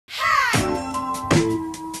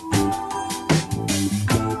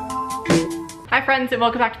Hi friends, and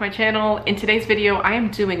welcome back to my channel. In today's video, I am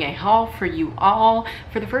doing a haul for you all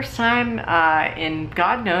for the first time in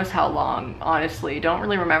God knows how long, honestly. Don't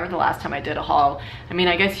really remember the last time I did a haul. I mean,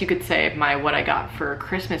 I guess you could say my what I got for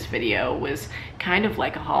Christmas video was kind of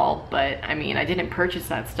like a haul, but I mean, I didn't purchase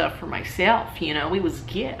that stuff for myself, you know, it was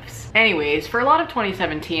gifts. Anyways, for a lot of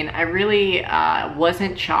 2017, I really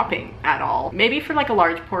wasn't shopping at all. Maybe for like a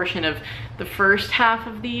large portion of the first half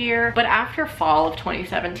of the year, but after fall of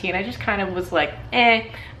 2017, I just kind of was like,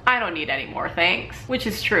 I don't need any more things, which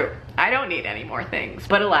is true. I don't need any more things,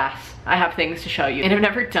 but alas, I have things to show you. And I've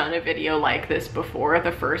never done a video like this before.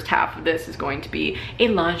 The first half of this is going to be a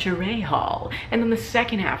lingerie haul, and then the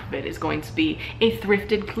second half of it is going to be a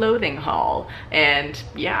thrifted clothing haul. And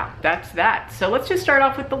yeah, that's that. So let's just start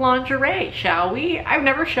off with the lingerie, shall we? I've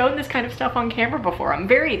never shown this kind of stuff on camera before. I'm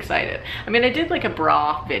very excited. I mean, I did like a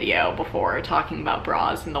bra video before talking about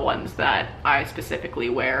bras and the ones that I specifically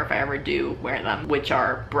wear if I ever do wear them, which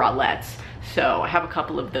are bralettes. So I have a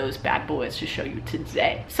couple of those bad boys to show you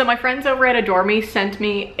today. So my friends over at Adore Me sent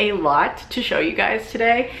me a lot to show you guys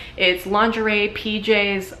today. It's lingerie,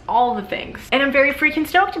 PJs, all the things. And I'm very freaking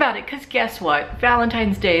stoked about it because guess what?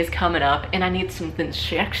 Valentine's Day is coming up and I need something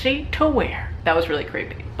sexy to wear. That was really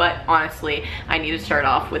creepy, but honestly, I need to start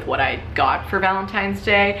off with what I got for Valentine's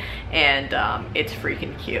Day, and it's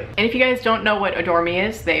freaking cute. And if you guys don't know what Adore Me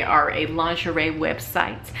is, they are a lingerie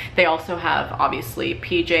website. They also have, obviously,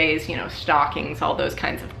 PJs, you know, stockings, all those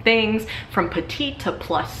kinds of things, from petite to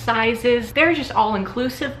plus sizes. They're just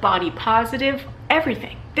all-inclusive, body positive,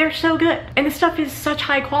 everything. They're so good. And the stuff is such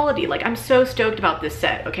high quality. Like, I'm so stoked about this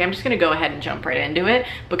set. Okay, I'm just gonna go ahead and jump right into it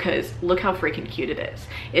because look how freaking cute it is.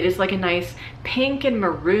 It is like a nice pink and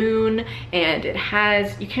maroon, and it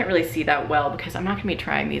has, you can't really see that well because I'm not gonna be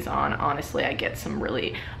trying these on. Honestly, I get some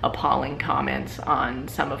really appalling comments on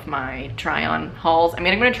some of my try on hauls. I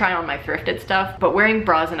mean, I'm gonna try on my thrifted stuff, but wearing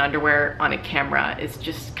bras and underwear on a camera is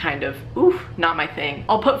just kind of, oof, not my thing.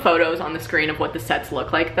 I'll put photos on the screen of what the sets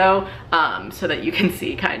look like though, so that you can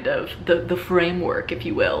see kind of the framework, if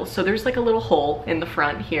you will. So there's like a little hole in the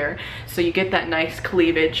front here, so you get that nice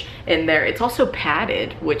cleavage in there. It's also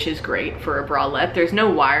padded, which is great for a bralette. There's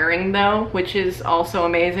no wiring though, which is also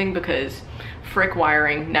amazing because frick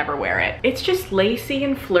wiring, never wear it. It's just lacy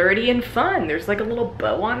and flirty and fun. There's like a little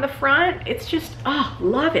bow on the front. It's just, oh,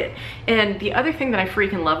 love it. And the other thing that I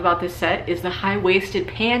freaking love about this set is the high-waisted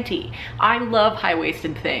panty. I love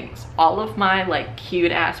high-waisted things. All of my like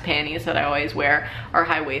cute ass panties that I always wear are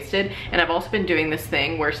high-waisted. And I've also been doing this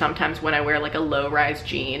thing where sometimes when I wear like a low-rise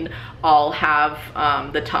jean, I'll have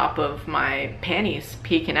the top of my panties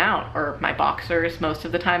peeking out, or my boxers most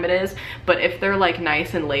of the time it is. But if they're like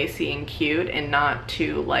nice and lacy and cute and not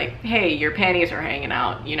too like, hey, your panties are hanging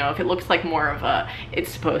out, you know, if it looks like more of a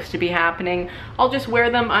it's supposed to be happening, I'll just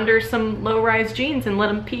wear them under some low-rise jeans and let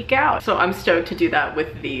them peek out. So I'm stoked to do that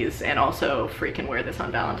with these, and also freaking wear this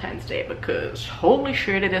on Valentine's Day because holy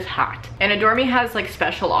shit, it is hot. And Adore Me has like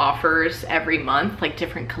special offers every month, like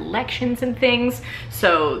different collections and things.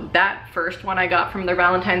 So that first one I got from their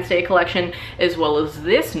Valentine's Day collection, as well as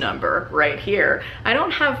this number right here. I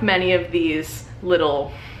don't have many of these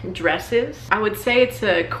little dresses. I would say it's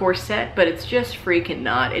a corset, but it's just freaking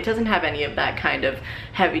not. It doesn't have any of that kind of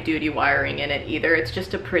heavy duty wiring in it either. It's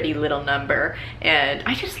just a pretty little number, and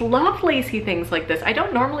I just love lacy things like this. I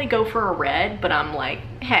don't normally go for a red, but I'm like,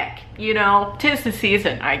 heck, you know, 'tis the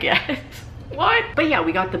season, I guess. What? But yeah,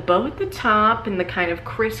 we got the bow at the top and the kind of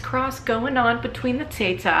crisscross going on between the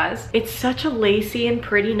tatas. It's such a lacy and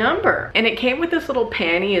pretty number. And it came with this little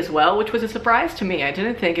panty as well, which was a surprise to me. I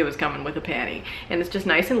didn't think it was coming with a panty. And it's just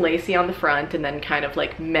nice and lacy on the front and then kind of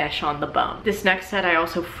like mesh on the bum. This next set I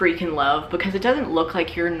also freaking love because it doesn't look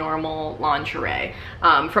like your normal lingerie.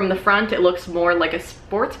 From the front, it looks more like a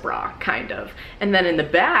sports bra, kind of. And then in the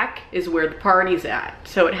back is where the party's at.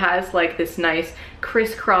 So it has like this nice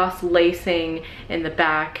crisscross lacing in the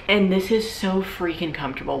back, and this is so freaking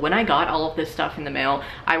comfortable. When I got all of this stuff in the mail,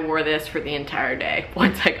 I wore this for the entire day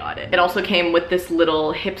once I got it. It also came with this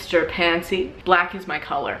little hipster pantsy. Black is my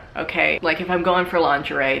color, okay? Like if I'm going for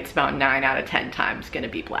lingerie, it's about 9 out of 10 times gonna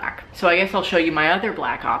be black. So I guess I'll show you my other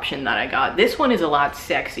black option that I got. This one is a lot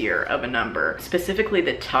sexier of a number. Specifically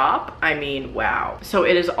the top, I mean, wow. So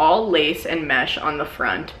it is all lace and mesh on the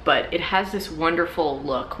front, but it has this wonderful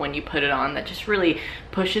look when you put it on that just really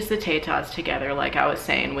pushes the tatas together, like I was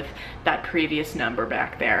saying with that previous number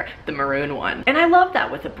back there, the maroon one. And I love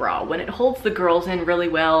that with a bra, when it holds the girls in really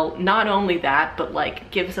well. Not only that, but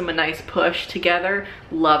like gives them a nice push together.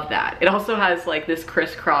 Love that. It also has like this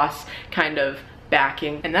crisscross kind of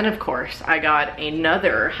backing. And then of course I got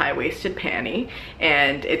another high-waisted panty,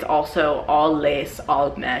 and it's also all lace,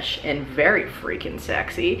 all mesh, and very freaking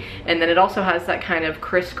sexy. And then it also has that kind of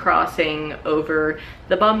crisscrossing over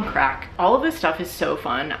the bum crack. All of this stuff is so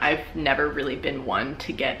fun. I've never really been one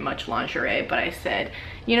to get much lingerie, but I said,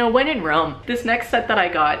 you know, when in Rome. This next set that I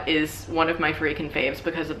got is one of my freaking faves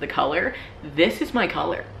because of the color. This is my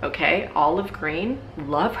color, okay? Olive green,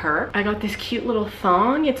 love her. I got this cute little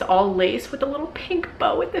thong. It's all lace with a little pink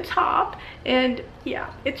bow at the top. And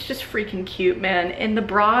yeah, it's just freaking cute, man. And the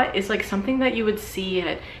bra is like something that you would see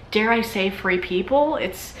at, dare I say, Free People.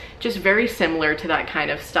 It's just very similar to that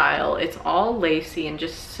kind of style. It's all lacy and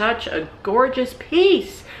just such a gorgeous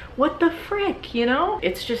piece. What the frick, you know?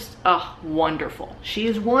 It's just, oh, wonderful. She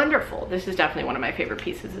is wonderful. This is definitely one of my favorite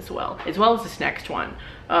pieces as well as this next one.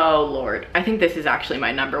 Oh Lord, I think this is actually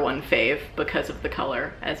my #1 fave because of the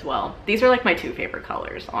color as well. These are like my 2 favorite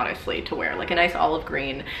colors, honestly, to wear. Like a nice olive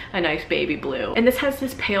green, a nice baby blue. And this has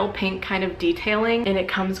this pale pink kind of detailing, and it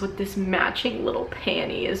comes with this matching little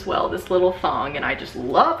panty as well, this little thong, and I just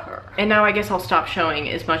love her. And now I guess I'll stop showing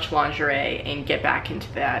as much lingerie and get back into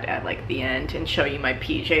that at like the end and show you my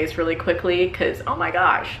PJs really quickly, because oh my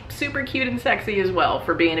gosh, super cute and sexy as well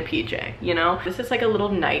for being a PJ, you know? This is like a little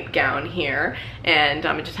nightgown here, and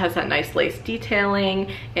it just has that nice lace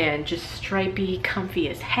detailing and just stripy, comfy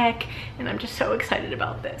as heck, and I'm just so excited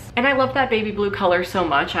about this. And I love that baby blue color so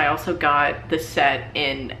much. I also got the set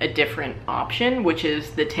in a different option, which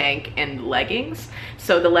is the tank and leggings.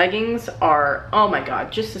 So the leggings are, oh my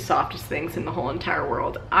god, just the softest things in the whole entire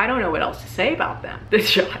world. I don't know what else to say about them. This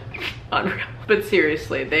shot, unreal. But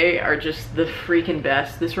seriously, they are just the freaking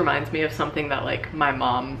best. This reminds me of something that like my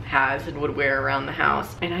mom has and would wear around the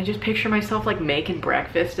house. And I just picture myself like making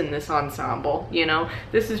breakfast in this ensemble, you know?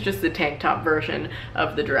 This is just the tank top version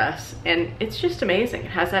of the dress. And it's just amazing.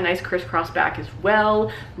 It has that nice crisscross back as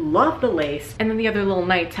well. Love the lace. And then the other little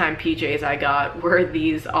nighttime PJs I got were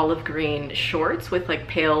these olive green shorts with like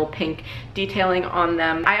pale pink detailing on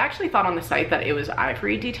them. I actually thought on the site that it was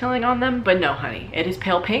ivory detailing on them, but no honey, it is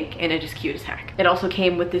pale pink and it is cute as heck. It also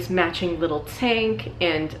came with this matching little tank,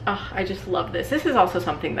 and oh, I just love this. This is also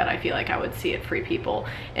something that I feel like I would see at Free People,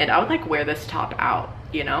 and I would like wear this top out,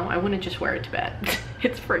 you know? I wouldn't just wear it to bed.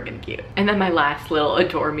 It's friggin' cute. And then my last little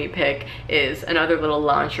adore me pick is another little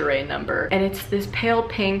lingerie number, and it's this pale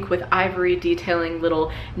pink with ivory detailing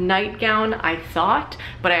little nightgown, I thought,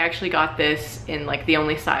 but I actually got this in like the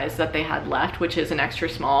only size that they had left, which is an extra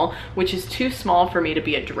small, which is too small for me to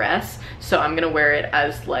be a dress, so I'm gonna wear it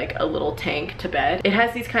as like a little tank to bed. It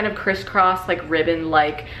has these kind of crisscross like ribbon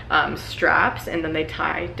like straps, and then they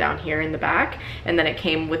tie down here in the back, and then it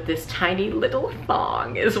came with this tiny little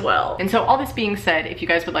thong as well. And so all this being said, if you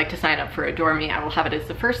guys would like to sign up for Adore Me, I will have it as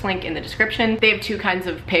the first link in the description. They have 2 kinds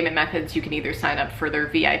of payment methods. You can either sign up for their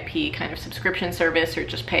VIP kind of subscription service or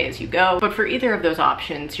just pay as you go. But for either of those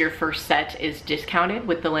options, your first set is discounted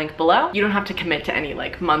with the link below. You don't have to commit to any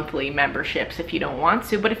like monthly memberships if you don't want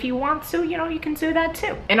to, but if you want to, you know, you can do that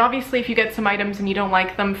too. And obviously if you get some items and you don't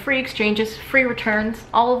like them, free exchanges, free returns,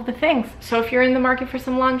 all of the things. So if you're in the market for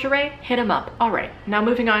some lingerie, hit them up. All right, now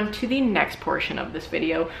moving on to the next portion of this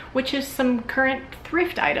video, which is some current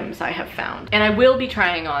thrift items I have found. And I will be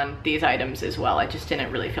trying on these items as well. I just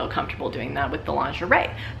didn't really feel comfortable doing that with the lingerie.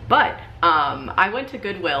 But I went to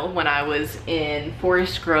Goodwill when I was in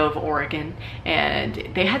Forest Grove, Oregon, and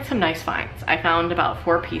they had some nice finds. I found about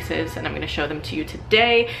 4 pieces, and I'm gonna show them to you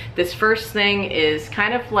today. This first thing is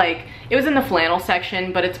kind of like, it was in the flannel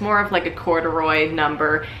section, but it's more of like a corduroy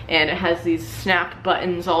number, and it has these snap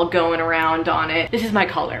buttons all going around on it. This is my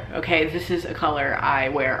color, okay? This is a color I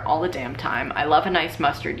wear all the damn time. I love a nice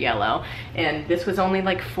mustard yellow, and this was only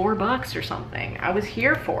like $4 or something. I was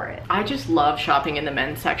here for it. I just love shopping in the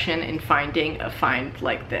men's section and finding a find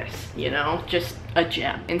like this, you know, just a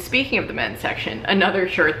gem. And speaking of the men's section, another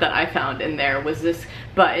shirt that I found in there was this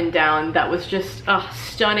button down that was just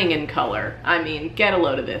stunning in color. I mean, get a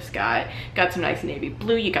load of this guy. Got some nice navy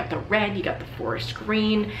blue, you got the red, you got the forest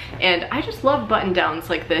green, and I just love button downs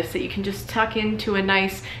like this that you can just tuck into a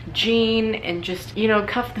nice jean and just, you know,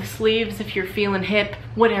 cuff the sleeves if you're feeling hip,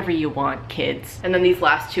 whatever you want, kids. And then these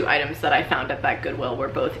last 2 items that I found at that Goodwill were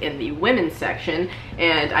both in the women's section,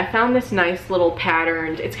 and I found this nice little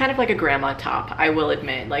patterned, it's kind of like a grandma top, I will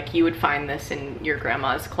admit. Like, you would find this in your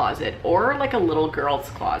grandma's closet or like a little girl's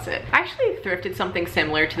closet. I actually thrifted something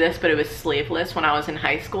similar to this, but it was sleeveless when I was in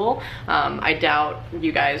high school. I doubt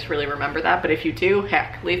you guys really remember that, but if you do,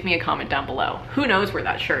 heck, leave me a comment down below. Who knows where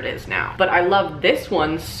that shirt is now? But I love this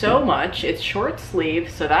one so much. It's short sleeve,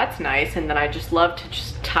 so that's nice, and then I just love to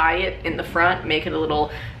just tie it in the front, make it a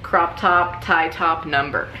little crop top, tie top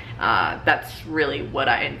number. That's really what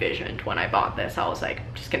I envisioned when I bought this. I was like,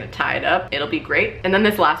 I'm just gonna tie it up, it'll be great. And then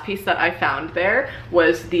this last piece that I found there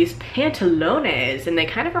was these pantalones, and they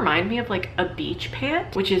kind of remind me of like a beach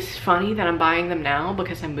pant, which is funny that I'm buying them now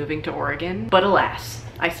because I'm moving to Oregon. But alas,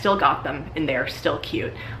 I still got them and they're still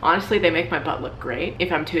cute. Honestly, they make my butt look great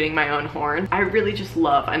if I'm tooting my own horn. I really just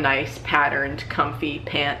love a nice patterned, comfy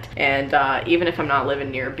pant. And even if I'm not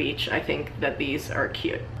living near a beach, I think that these are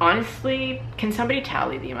cute. Honestly, can somebody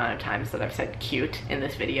tally the amount of times that I've said cute in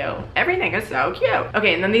this video? Everything is so cute.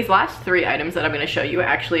 Okay, and then these last 3 items that I'm gonna show you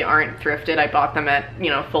actually aren't thrifted. I bought them at,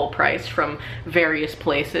 you know, full price from various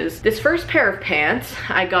places. This first pair of pants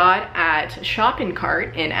I got at Shopping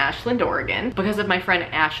Cart in Ashland, Oregon, because of my friend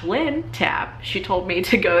Ashlyn Tap. She told me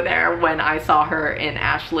to go there when I saw her in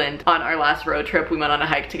Ashland on our last road trip. We went on a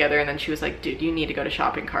hike together, and then she was like, dude, you need to go to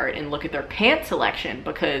Shopping Cart and look at their pant selection,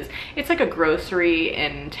 because it's like a grocery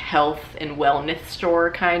and health and wellness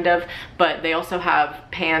store kind of, but they also have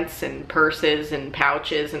pants and purses and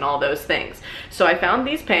pouches and all those things. So I found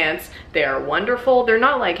these pants. They are wonderful. They're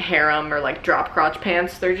not like harem or like drop crotch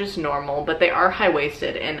pants. They're just normal, but they are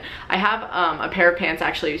high-waisted. And I have a pair of pants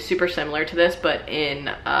actually super similar to this, but in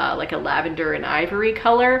like a lavender and ivory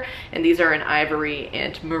color, and these are an ivory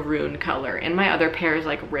and maroon color. And my other pair is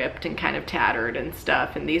like ripped and kind of tattered and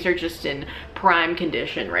stuff, and these are just in prime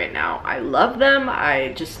condition right now. I love them.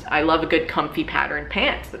 I love a good comfy patterned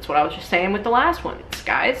pants. That's what I was just saying with the last ones,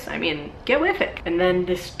 guys. I mean, get with it. And then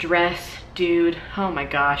this dress, dude, oh my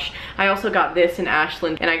gosh. I also got this in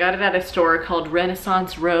Ashland, and I got it at a store called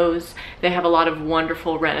Renaissance Rose. They have a lot of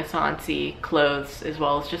wonderful Renaissance-y clothes, as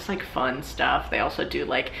well as just like fun stuff. They also do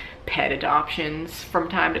like pet adoptions from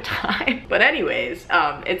time to time. But anyways,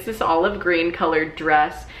 it's this olive green colored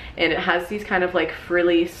dress, and it has these kind of like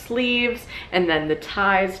frilly sleeves and then the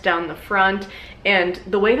ties down the front. And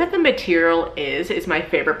the way that the material is my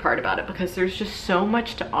favorite part about it, because there's just so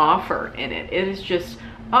much to offer in it. It is just,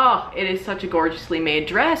 oh, it is such a gorgeously made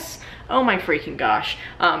dress. Oh my freaking gosh.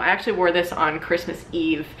 I actually wore this on Christmas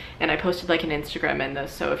Eve, and I posted like an Instagram in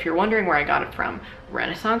this. So if you're wondering where I got it from,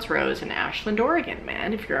 Renaissance Rose in Ashland, Oregon,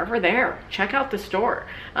 man. If you're ever there, check out the store.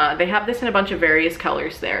 They have this in a bunch of various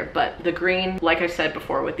colors there, but the green, like I said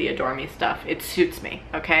before with the Adore Me stuff, it suits me,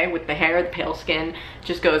 okay? With the hair, the pale skin,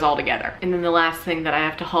 just goes all together. And then the last thing that I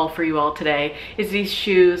have to haul for you all today is these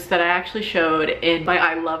shoes that I actually showed in my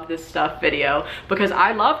I Love This Stuff video, because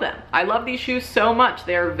I love them. I love these shoes so much.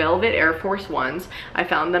 They're velvet Air Force Ones. I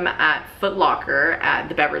found them at Foot Locker at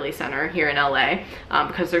the Beverly Center here in LA,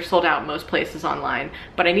 because they're sold out most places online.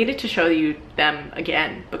 But I needed to show you them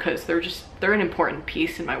again because they're an important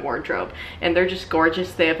piece in my wardrobe, and they're just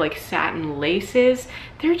gorgeous. They have like satin laces.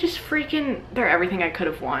 They're just freaking, they're everything I could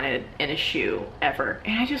have wanted in a shoe ever.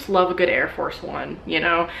 And I just love a good Air Force One, you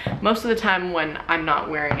know? Most of the time when I'm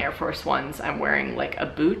not wearing Air Force Ones, I'm wearing like a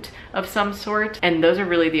boot of some sort, and those are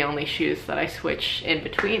really the only shoes that I switch in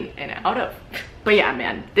between and out of. But yeah,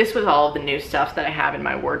 man, this was all the new stuff that I have in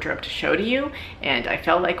my wardrobe to show to you, and I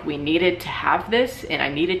felt like we needed to have this, and I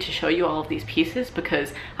needed to show you all of these pieces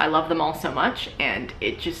because I love them all so much, and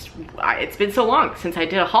it's been so long since I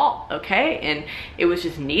did a haul, okay? And it was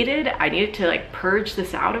just needed. I needed to like purge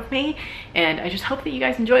this out of me, and I just hope that you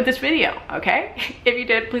guys enjoyed this video, okay? If you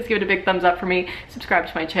did, please give it a big thumbs up for me. Subscribe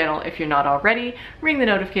to my channel if you're not already. Ring the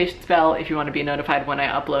notifications bell if you want to be notified when I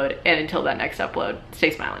upload, and until that next upload, stay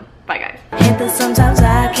smiling. Bye, guys. Hate that sometimes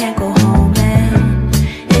I can't go home, and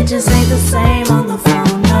it just ain't the same on the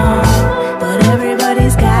phone, no. But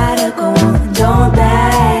everybody's gotta go on, don't they?